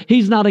for us.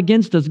 He's not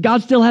against us.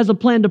 God still has a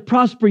plan to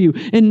prosper you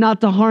and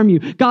not to harm you.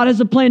 God has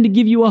a plan to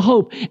give you a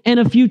hope and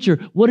a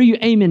future. What are you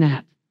aiming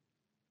at?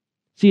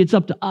 See, it's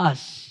up to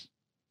us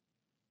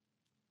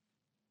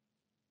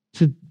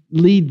to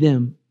lead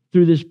them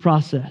through this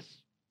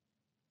process.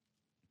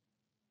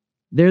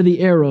 They're the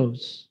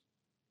arrows.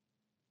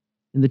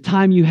 And the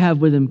time you have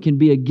with them can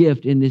be a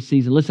gift in this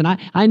season. Listen,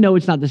 I know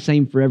it's not the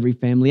same for every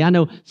family. I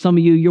know some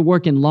of you, you're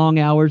working long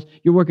hours.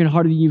 You're working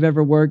harder than you've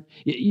ever worked.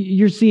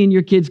 You're seeing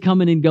your kids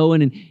coming and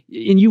going, and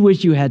you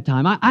wish you had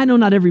time. I know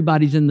not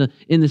everybody's in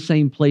the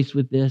same place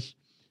with this.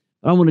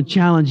 But I want to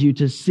challenge you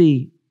to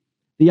see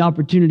the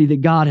opportunity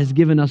that God has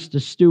given us to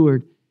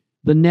steward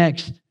the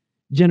next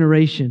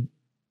generation.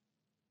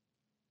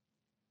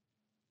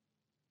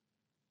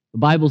 The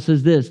Bible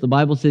says this. The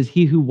Bible says,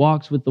 he who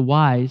walks with the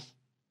wise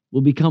will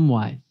become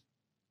wise.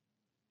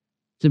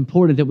 It's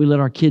important that we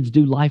let our kids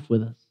do life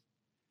with us,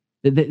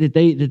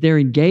 that they're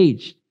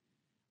engaged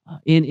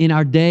in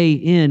our day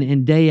in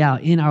and day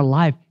out in our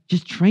life.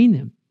 Just train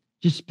them.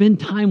 Just spend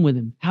time with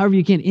them, however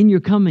you can, in your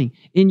coming,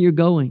 in your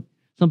going.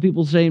 Some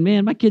people say,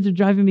 man, my kids are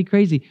driving me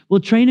crazy. Well,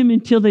 train them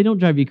until they don't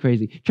drive you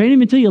crazy. Train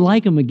them until you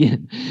like them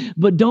again.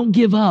 But don't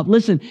give up.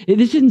 Listen,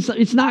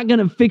 it's not going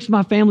to fix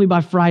my family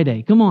by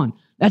Friday. Come on.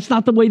 That's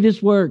not the way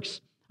this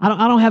works.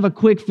 I don't have a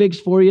quick fix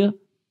for you.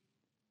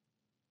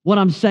 What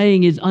I'm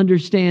saying is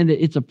understand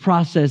that it's a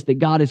process that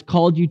God has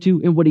called you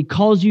to, and what He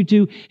calls you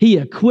to, He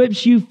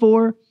equips you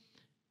for.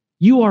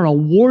 You are a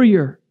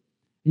warrior,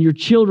 and your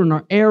children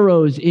are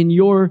arrows in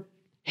your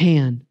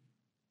hand.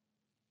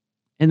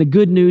 And the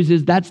good news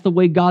is that's the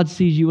way God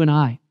sees you and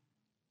I.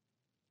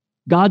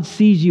 God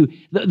sees you.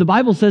 The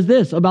Bible says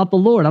this about the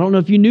Lord. I don't know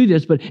if you knew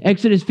this, but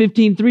Exodus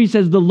 15:3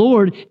 says the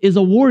Lord is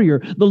a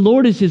warrior. The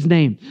Lord is His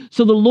name.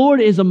 So the Lord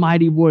is a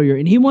mighty warrior,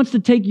 and He wants to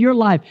take your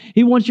life.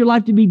 He wants your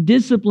life to be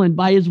disciplined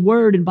by His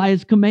word and by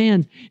His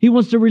commands. He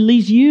wants to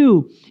release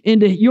you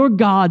into your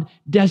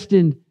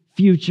God-destined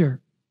future.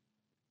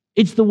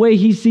 It's the way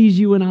He sees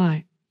you and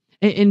I.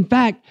 In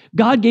fact,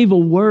 God gave a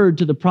word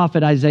to the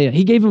prophet Isaiah.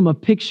 He gave him a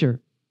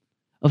picture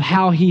of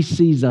how He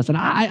sees us. And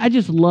I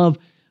just love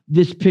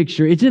this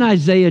picture. It's in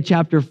Isaiah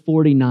chapter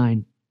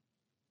 49.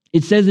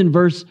 It says in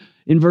verse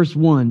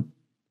 1,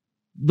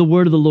 the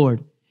word of the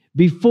Lord,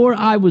 "Before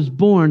I was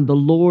born, the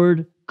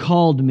Lord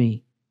called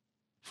me.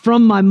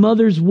 From my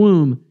mother's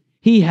womb,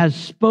 He has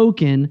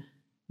spoken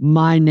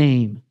my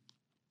name."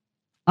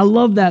 I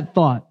love that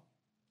thought.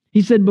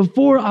 He said,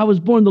 before I was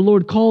born, the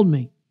Lord called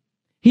me.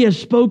 He has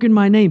spoken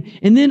my name.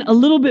 And then a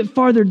little bit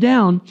farther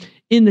down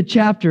in the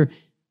chapter,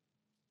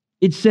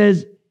 it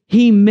says,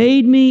 He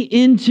made me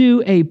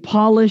into a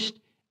polished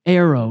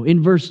arrow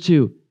in verse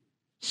 2.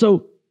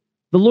 So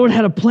the Lord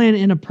had a plan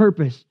and a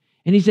purpose.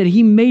 And He said,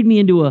 He made me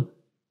into a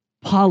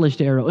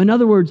polished arrow. In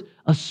other words,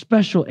 a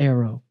special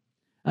arrow.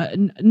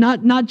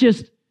 Not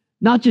just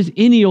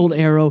any old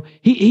arrow.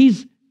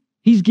 He's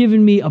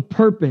given me a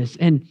purpose.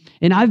 And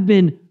I've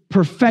been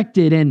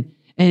perfected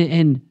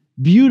and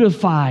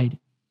beautified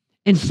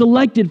and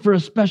selected for a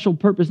special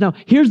purpose. Now,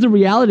 here's the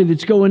reality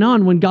that's going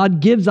on when God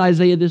gives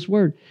Isaiah this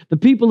word. The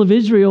people of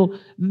Israel,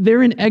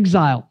 they're in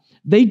exile.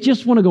 They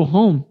just want to go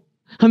home.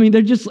 I mean,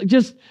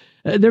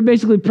 they're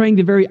basically praying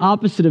the very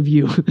opposite of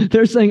you.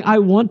 They're saying, I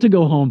want to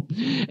go home.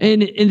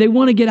 And they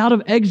want to get out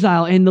of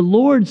exile. And the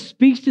Lord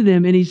speaks to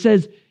them and He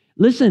says,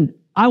 listen,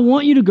 I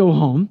want you to go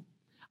home.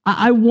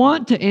 I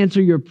want to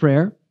answer your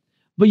prayer,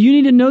 but you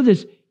need to know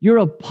this. You're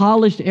a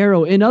polished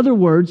arrow. In other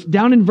words,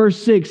 down in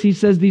verse 6, He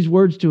says these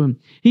words to him.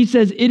 He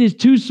says, it is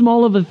too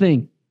small of a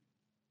thing.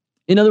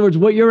 In other words,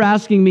 what you're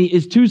asking me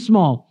is too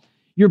small.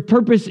 Your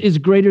purpose is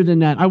greater than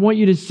that. I want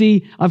you to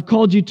see I've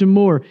called you to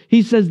more.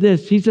 He says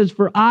this. He says,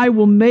 for I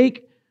will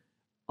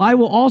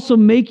also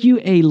make you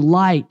a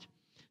light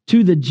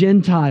to the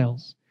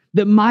Gentiles,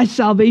 that my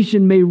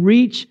salvation may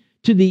reach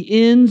to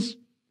the ends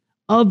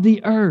of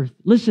the earth.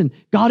 Listen,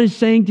 God is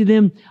saying to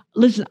them,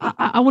 listen,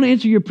 I want to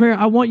answer your prayer.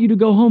 I want you to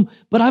go home,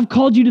 but I've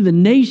called you to the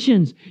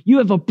nations. You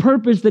have a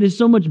purpose that is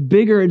so much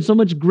bigger and so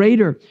much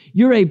greater.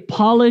 You're a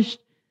polished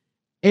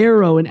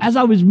arrow. And as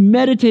I was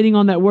meditating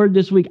on that word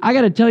this week, I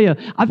got to tell you,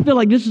 I feel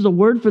like this is a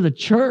word for the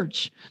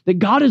church, that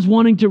God is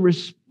wanting to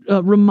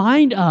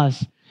remind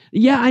us.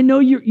 Yeah, I know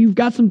you've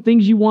got some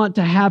things you want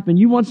to happen.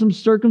 You want some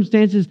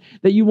circumstances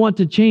that you want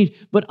to change.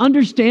 But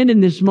understand in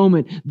this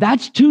moment,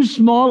 that's too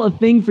small a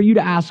thing for you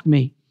to ask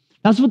me.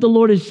 That's what the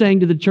Lord is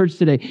saying to the church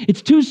today.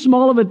 It's too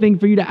small of a thing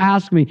for you to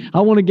ask me.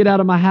 I want to get out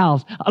of my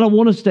house. I don't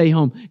want to stay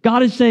home.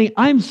 God is saying,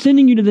 I'm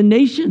sending you to the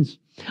nations.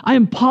 I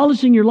am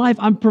polishing your life.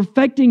 I'm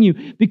perfecting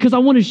you because I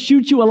want to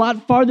shoot you a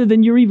lot farther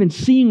than you're even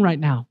seeing right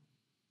now.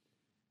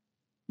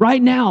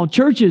 Right now,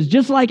 churches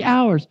just like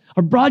ours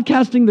are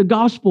broadcasting the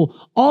gospel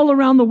all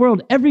around the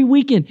world every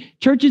weekend.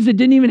 Churches that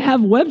didn't even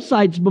have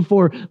websites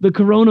before the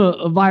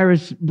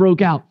coronavirus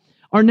broke out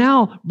are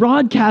now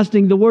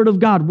broadcasting the word of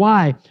God.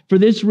 Why? For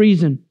this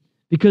reason.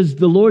 Because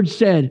the Lord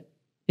said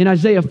in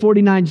Isaiah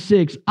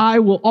 49:6, I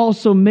will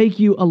also make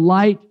you a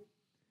light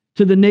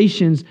to the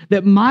nations,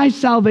 that my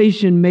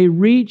salvation may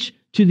reach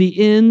to the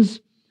ends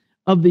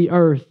of the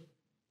earth.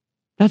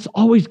 That's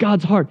always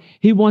God's heart.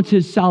 He wants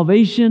His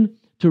salvation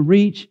to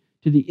reach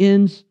to the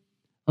ends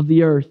of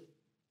the earth.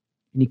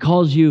 And He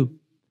calls you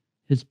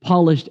His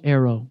polished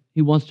arrow.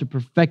 He wants to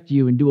perfect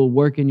you and do a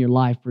work in your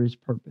life for His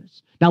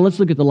purpose. Now let's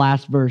look at the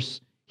last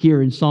verse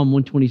here in Psalm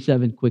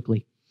 127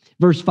 quickly.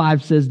 Verse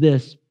 5 says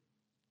this,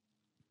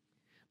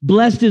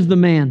 blessed is the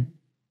man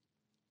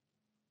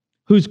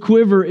whose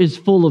quiver is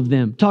full of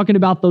them. Talking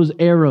about those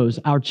arrows,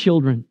 our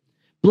children.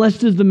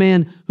 Blessed is the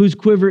man whose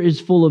quiver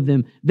is full of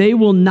them. They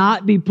will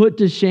not be put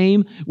to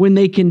shame when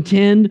they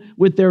contend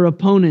with their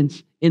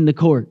opponents in the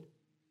court.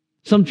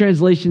 Some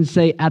translations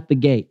say at the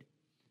gate,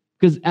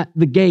 because at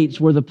the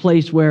gates were the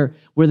place where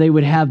they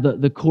would have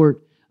the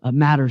court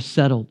matters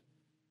settled.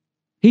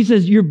 He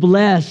says, you're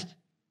blessed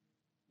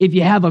if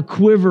you have a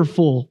quiver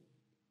full.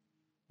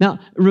 Now,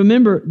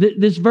 remember,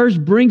 this verse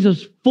brings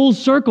us full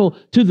circle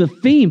to the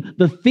theme.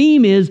 The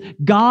theme is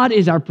God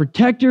is our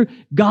protector.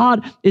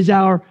 God is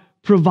our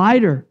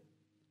provider.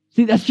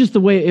 See, that's just the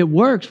way it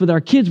works with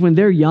our kids. When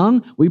they're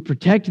young, we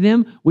protect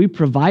them, we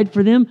provide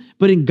for them.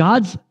 But in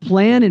God's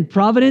plan and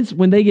providence,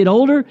 when they get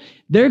older,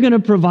 they're going to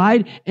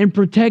provide and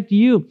protect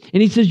you.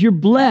 And He says, you're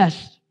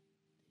blessed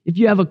if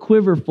you have a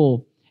quiver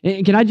full.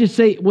 And can I just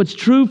say, what's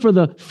true for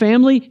the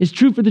family is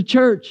true for the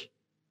church.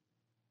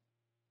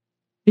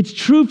 It's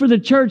true for the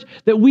church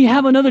that we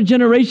have another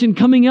generation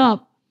coming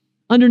up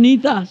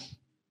underneath us.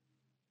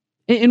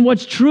 And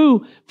what's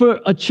true for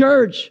a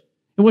church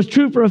and what's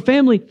true for a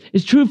family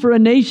is true for a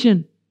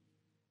nation.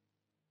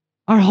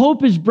 Our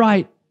hope is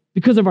bright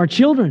because of our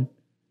children,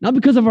 not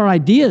because of our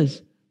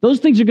ideas. Those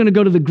things are going to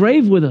go to the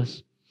grave with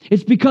us.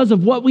 It's because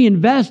of what we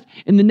invest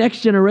in the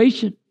next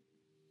generation.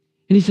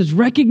 And he says,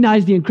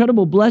 recognize the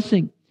incredible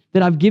blessing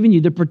that I've given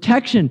you, the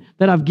protection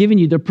that I've given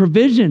you, the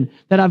provision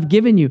that I've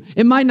given you.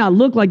 It might not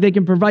look like they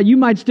can provide. You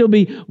might still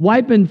be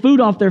wiping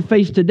food off their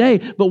face today,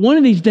 but one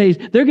of these days,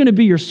 they're going to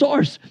be your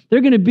source.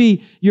 They're going to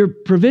be your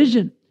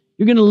provision.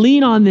 You're going to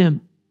lean on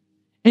them.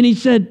 And he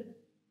said,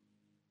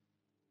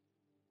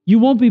 you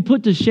won't be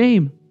put to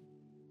shame.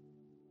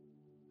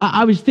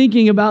 I was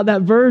thinking about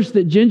that verse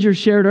that Ginger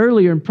shared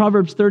earlier in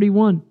Proverbs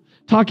 31,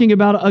 talking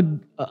about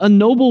a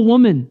noble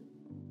woman.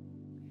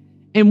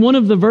 And one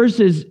of the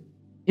verses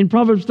in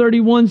Proverbs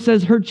 31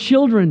 says, her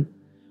children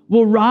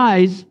will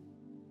rise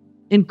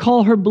and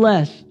call her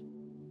blessed,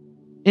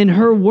 and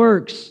her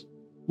works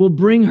will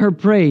bring her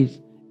praise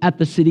at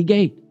the city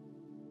gate,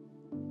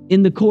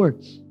 in the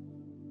courts.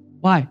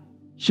 Why?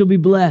 She'll be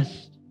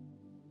blessed.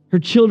 Her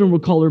children will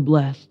call her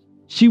blessed.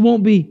 She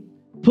won't be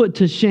put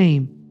to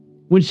shame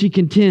when she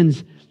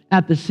contends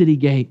at the city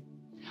gate.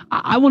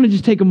 I want to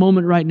just take a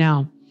moment right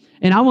now,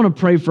 and I want to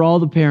pray for all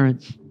the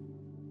parents.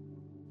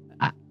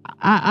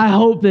 I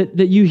hope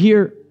that you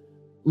hear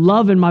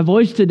love in my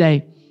voice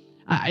today.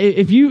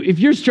 If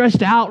you're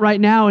stressed out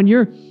right now and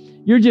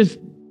you're just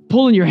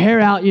pulling your hair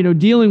out,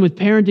 dealing with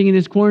parenting in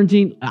this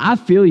quarantine, I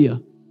feel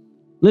you.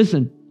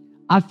 Listen,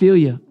 I feel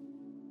you.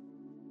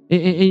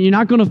 And you're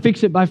not going to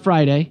fix it by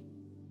Friday,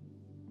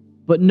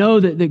 but know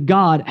that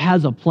God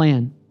has a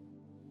plan.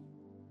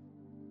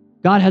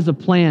 God has a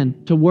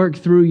plan to work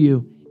through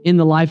you in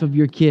the life of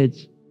your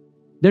kids.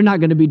 They're not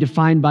going to be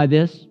defined by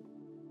this,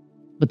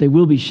 but they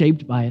will be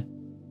shaped by it.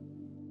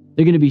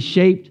 They're going to be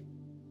shaped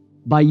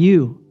by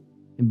you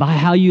and by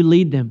how you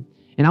lead them.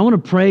 And I want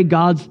to pray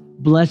God's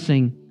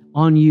blessing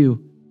on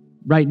you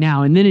right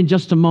now. And then in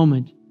just a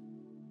moment,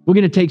 we're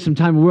going to take some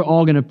time and we're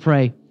all going to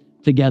pray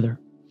together.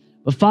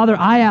 But Father,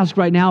 I ask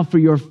right now for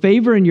your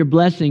favor and your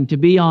blessing to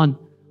be on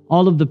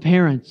all of the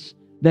parents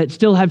that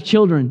still have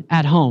children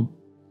at home.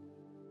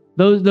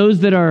 Those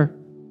that are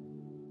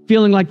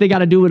feeling like they got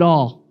to do it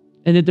all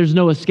and that there's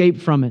no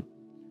escape from it.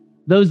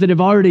 Those that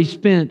have already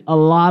spent a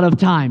lot of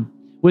time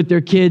with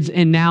their kids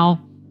and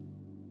now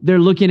they're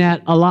looking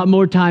at a lot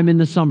more time in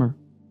the summer.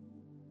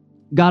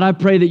 God, I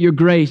pray that your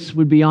grace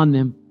would be on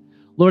them.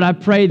 Lord, I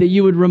pray that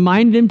you would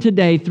remind them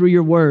today through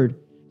your word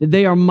that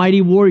they are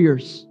mighty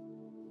warriors,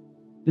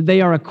 that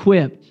they are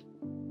equipped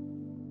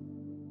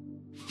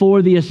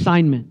for the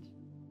assignment.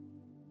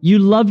 You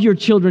love your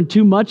children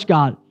too much,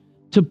 God,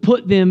 to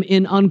put them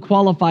in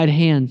unqualified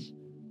hands.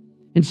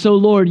 And so,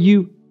 Lord,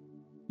 you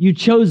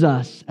chose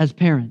us as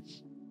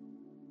parents,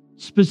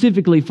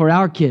 specifically for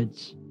our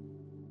kids.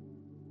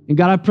 And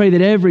God, I pray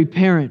that every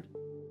parent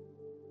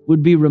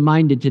would be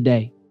reminded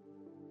today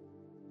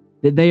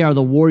that they are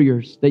the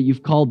warriors that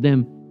you've called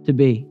them to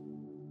be,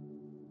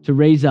 to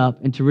raise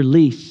up and to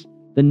release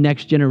the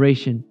next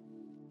generation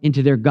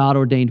into their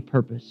God-ordained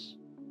purpose.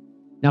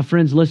 Now,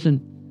 friends,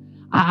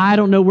 listen, I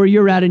don't know where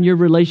you're at in your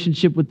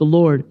relationship with the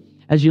Lord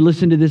as you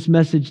listen to this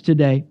message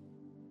today,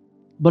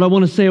 but I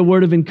want to say a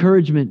word of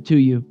encouragement to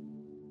you.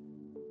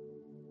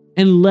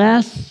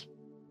 Unless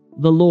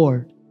the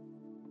Lord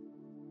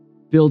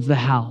builds the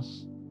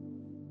house,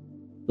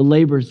 the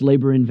laborers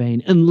labor in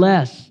vain.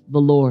 Unless the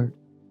Lord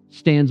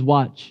stands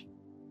watch,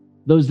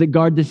 those that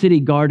guard the city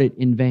guard it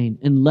in vain.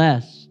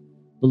 Unless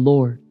the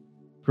Lord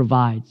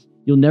provides,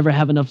 you'll never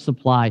have enough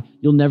supply.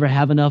 You'll never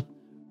have enough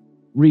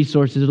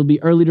resources. It'll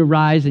be early to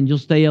rise and you'll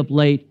stay up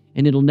late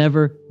and it'll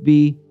never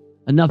be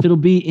enough. It'll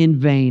be in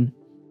vain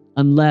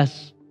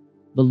unless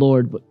the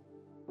Lord. But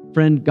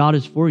friend, God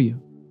is for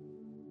you.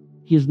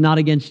 He is not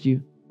against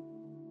you.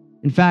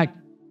 In fact,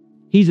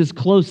 he's as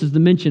close as the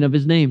mention of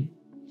his name.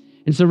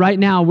 And so right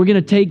now, we're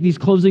going to take these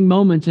closing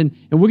moments and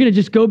we're going to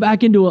just go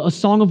back into a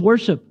song of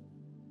worship.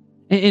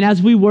 And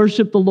as we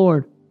worship the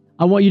Lord,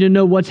 I want you to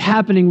know what's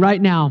happening right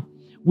now.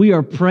 We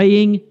are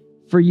praying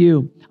for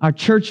you. Our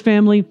church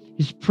family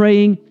is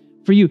praying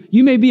for you.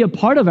 You may be a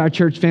part of our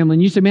church family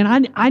and you say,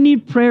 man, I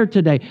need prayer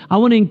today. I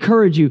want to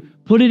encourage you.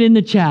 Put it in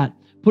the chat.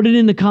 Put it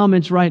in the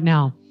comments right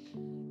now.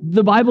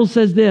 The Bible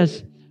says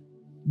this.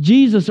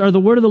 Jesus, or the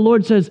word of the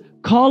Lord says,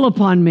 call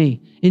upon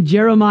me in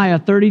Jeremiah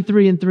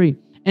 33:3,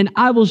 and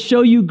I will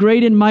show you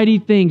great and mighty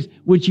things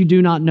which you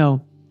do not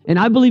know. And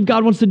I believe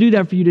God wants to do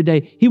that for you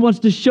today. He wants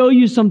to show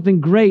you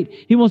something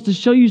great. He wants to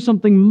show you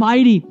something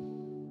mighty,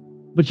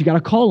 but you got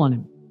to call on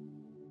him.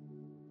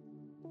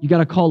 You got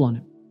to call on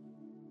him.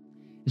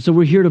 And so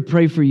we're here to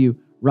pray for you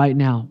right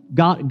now.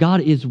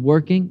 God is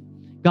working.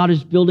 God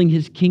is building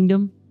his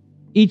kingdom.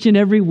 Each and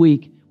every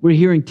week, we're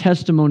hearing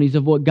testimonies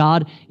of what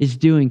God is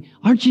doing.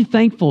 Aren't you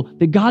thankful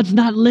that God's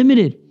not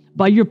limited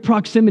by your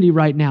proximity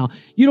right now?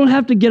 You don't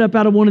have to get up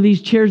out of one of these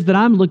chairs that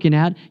I'm looking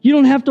at. You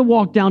don't have to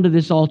walk down to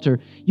this altar.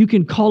 You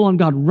can call on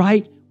God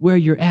right where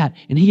you're at.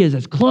 And he is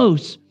as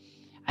close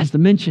as the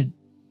mention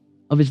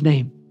of his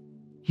name.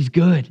 He's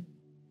good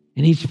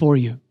and he's for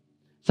you.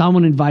 So I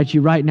want to invite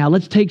you right now.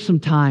 Let's take some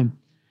time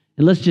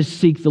and let's just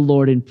seek the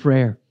Lord in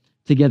prayer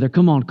together.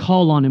 Come on,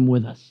 call on him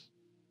with us.